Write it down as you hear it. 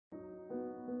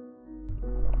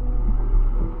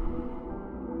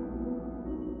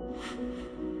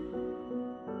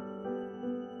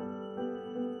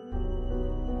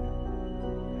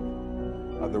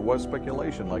there was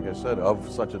speculation, like I said, of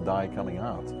such a die coming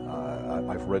out.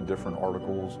 I've read different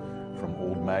articles from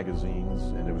old magazines,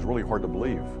 and it was really hard to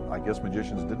believe. I guess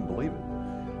magicians didn't believe it.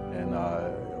 And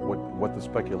what the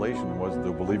speculation was,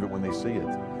 they'll believe it when they see it.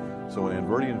 So when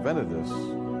Anverdi invented this,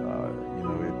 you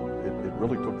know, it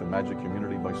really took the magic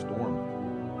community by storm.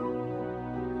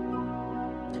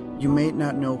 You may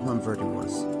not know who Anverdi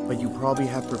was, but you probably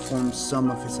have performed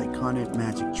some of his iconic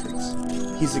magic tricks.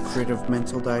 He's the creator of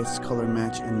mental dice, color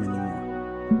match, and many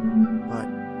more. But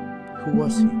who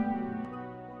was he?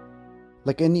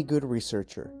 Like any good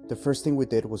researcher, the first thing we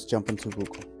did was jump into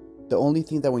Google. The only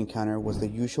thing that we encountered was the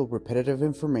usual repetitive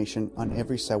information on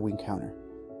every site we encounter.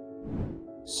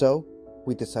 So,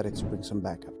 we decided to bring some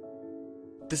backup.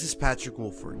 This is Patrick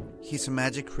Wolford. He's a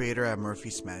magic creator at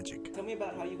Murphy's Magic. Tell me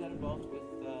about how you got involved with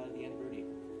the Anverdi.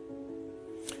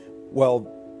 Well,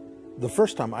 the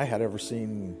first time I had ever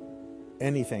seen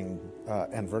anything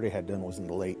Anverdi had done was in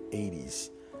the late 80s.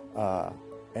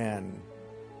 And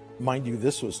mind you,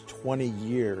 this was 20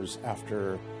 years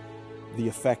after the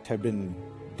effect had been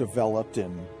developed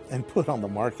and put on the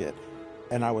market.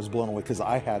 And I was blown away because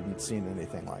I hadn't seen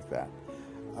anything like that.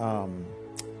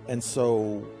 And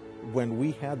so when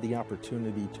we had the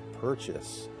opportunity to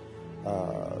purchase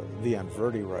the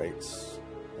Anverdi rights,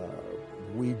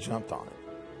 we jumped on it.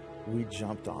 We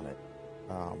jumped on it.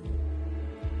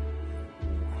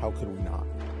 How could we not?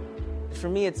 For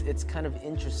me, it's kind of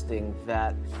interesting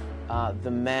that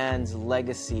the man's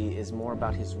legacy is more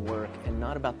about his work and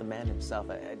not about the man himself.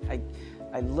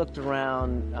 I looked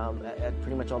around at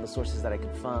pretty much all the sources that I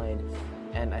could find,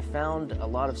 and I found a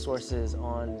lot of sources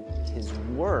on his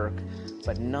work,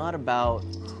 but not about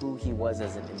who he was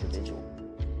as an individual.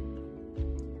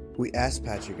 We asked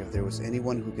Patrick if there was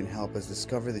anyone who can help us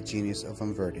discover the genius of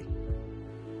Anverdi.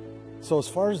 So as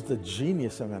far as the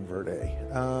genius of Anverdi,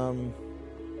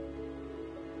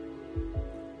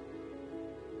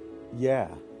 yeah,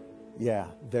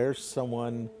 there's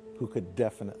someone who could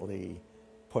definitely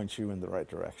point you in the right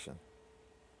direction.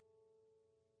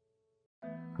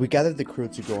 We gathered the crew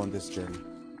to go on this journey.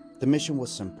 The mission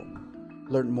was simple: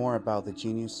 learn more about the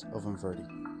genius of Anverdi.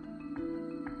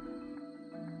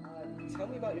 Tell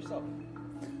me about yourself.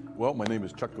 Well, my name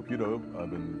is Chuck Caputo. I've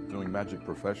been doing magic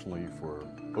professionally for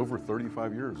over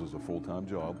 35 years as a full-time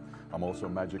job. I'm also a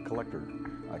magic collector.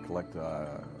 I collect,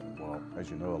 well, as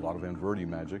you know, a lot of Anverdi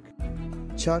magic.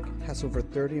 Chuck has over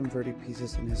 30 Anverdi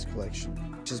pieces in his collection,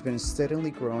 which has been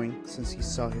steadily growing since he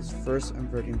saw his first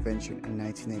Anverdi invention in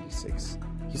 1986.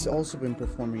 He's also been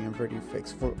performing Anverdi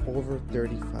effects for over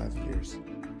 35 years.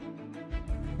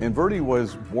 Anverdi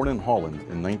was born in Holland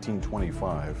in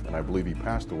 1925, and I believe he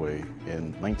passed away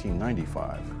in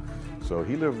 1995. So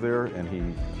he lived there and he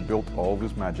built all of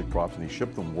his magic props and he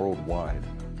shipped them worldwide.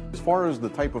 As far as the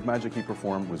type of magic he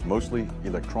performed was mostly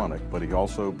electronic, but he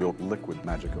also built liquid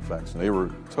magic effects, and they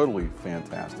were totally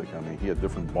fantastic. I mean, he had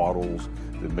different bottles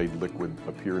that made liquid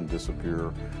appear and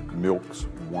disappear, milks,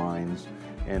 wines,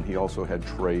 and he also had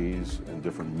trays and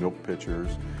different milk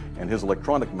pitchers. And his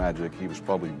electronic magic, he was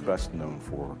probably best known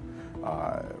for,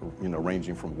 you know,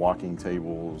 ranging from walking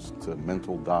tables to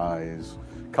mental dies,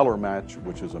 color match,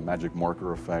 which is a magic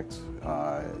marker effect.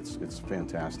 It's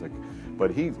fantastic.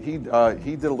 But he did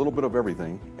a little bit of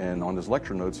everything, and on his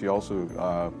lecture notes, he also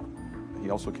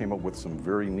came up with some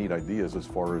very neat ideas as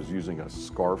far as using a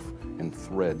scarf and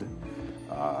thread.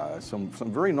 Some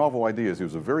very novel ideas. He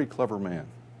was a very clever man.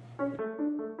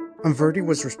 Anverdi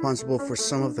was responsible for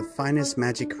some of the finest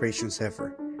magic creations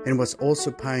ever, and was also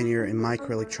pioneer in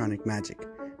microelectronic magic.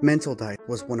 Mental die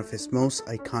was one of his most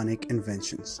iconic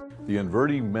inventions. The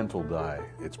Anverdi mental die,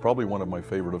 it's probably one of my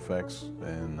favorite effects,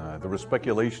 and there was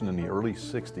speculation in the early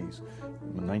 60s,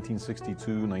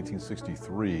 1962,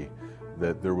 1963,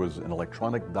 that there was an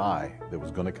electronic die that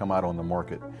was going to come out on the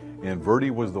market.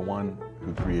 Anverdi was the one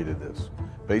who created this.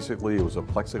 Basically, it was a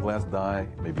plexiglass die,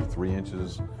 maybe 3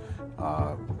 inches,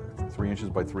 3 inches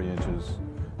by 3 inches,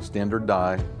 standard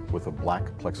die with a black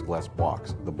plexiglass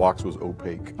box. The box was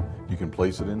opaque. You can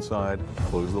place it inside,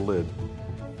 close the lid,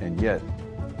 and yet,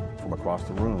 from across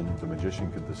the room, the magician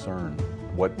could discern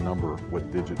what number,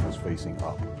 what digit was facing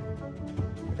up.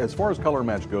 As far as color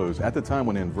match goes, at the time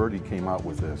when Anverdi came out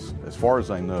with this, as far as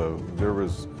I know, there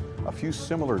was a few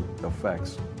similar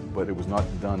effects, but it was not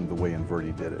done the way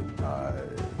Anverdi did it.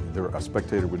 A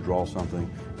spectator would draw something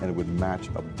and it would match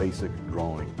a basic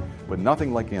drawing, but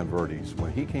nothing like Anverdi's.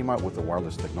 When he came out with the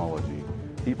wireless technology,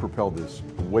 he propelled this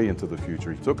way into the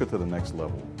future. He took it to the next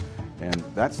level, and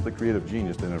that's the creative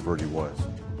genius that Anverdi was.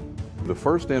 The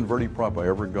first Anverdi prop I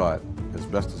ever got, as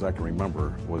best as I can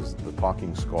remember, was the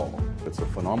talking skull. It's a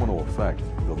phenomenal effect.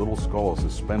 The little skull is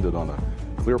suspended on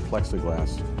a clear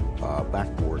plexiglass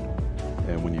backboard,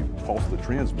 and when you pulse the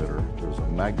transmitter, there's a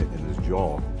magnet in his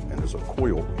jaw, and there's a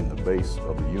coil in the base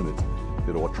of the unit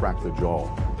that'll attract the jaw.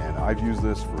 And I've used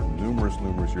this for numerous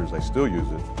years. I still use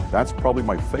it. That's probably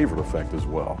my favorite effect as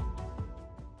well.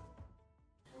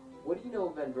 What do you know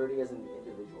of Anverdi as an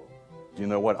individual? You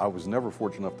know what? I was never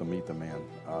fortunate enough to meet the man,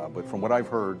 but from what I've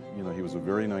heard, you know, he was a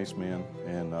very nice man,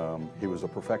 and he was a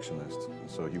perfectionist.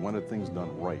 So he wanted things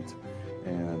done right.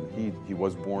 And he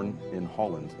was born in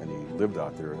Holland, and he lived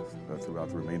out there throughout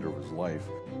the remainder of his life.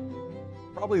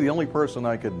 Probably the only person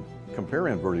I could compare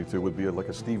Anverdi to would be like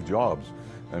a Steve Jobs.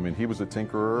 I mean, he was a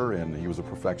tinkerer, and he was a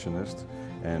perfectionist,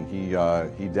 and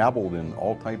he dabbled in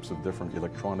all types of different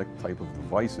electronic type of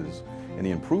devices, and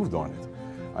he improved on it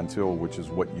until, which is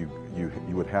what you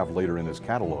would have later in his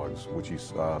catalogs, which he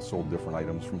sold different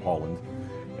items from Holland.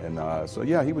 And so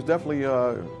yeah, he was definitely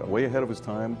way ahead of his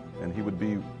time, and he would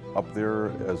be up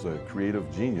there as a creative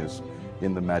genius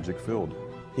in the magic field.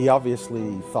 He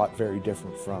obviously thought very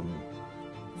different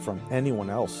from anyone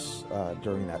else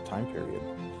during that time period.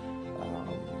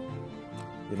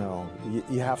 You know,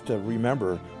 you have to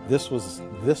remember this was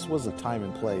a time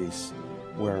and place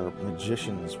where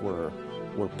magicians were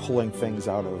pulling things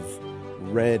out of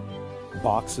red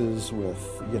boxes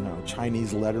with, you know,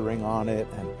 Chinese lettering on it,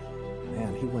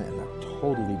 and he went in a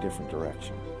totally different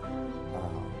direction.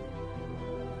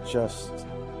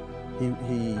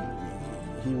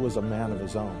 He was a man of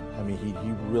his own. I mean,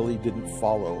 he really didn't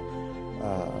follow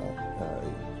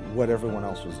what everyone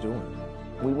else was doing.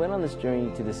 We went on this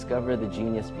journey to discover the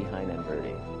genius behind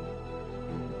Anverdi.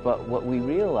 But what we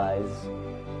realized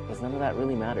was none of that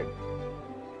really mattered.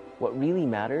 What really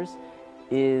matters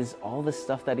is all the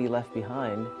stuff that he left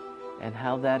behind and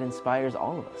how that inspires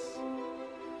all of us.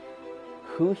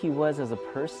 Who he was as a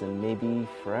person may be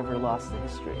forever lost to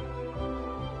history,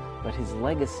 but his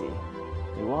legacy,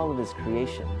 through all of his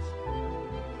creations,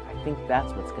 I think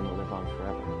that's what's going to live on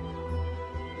forever.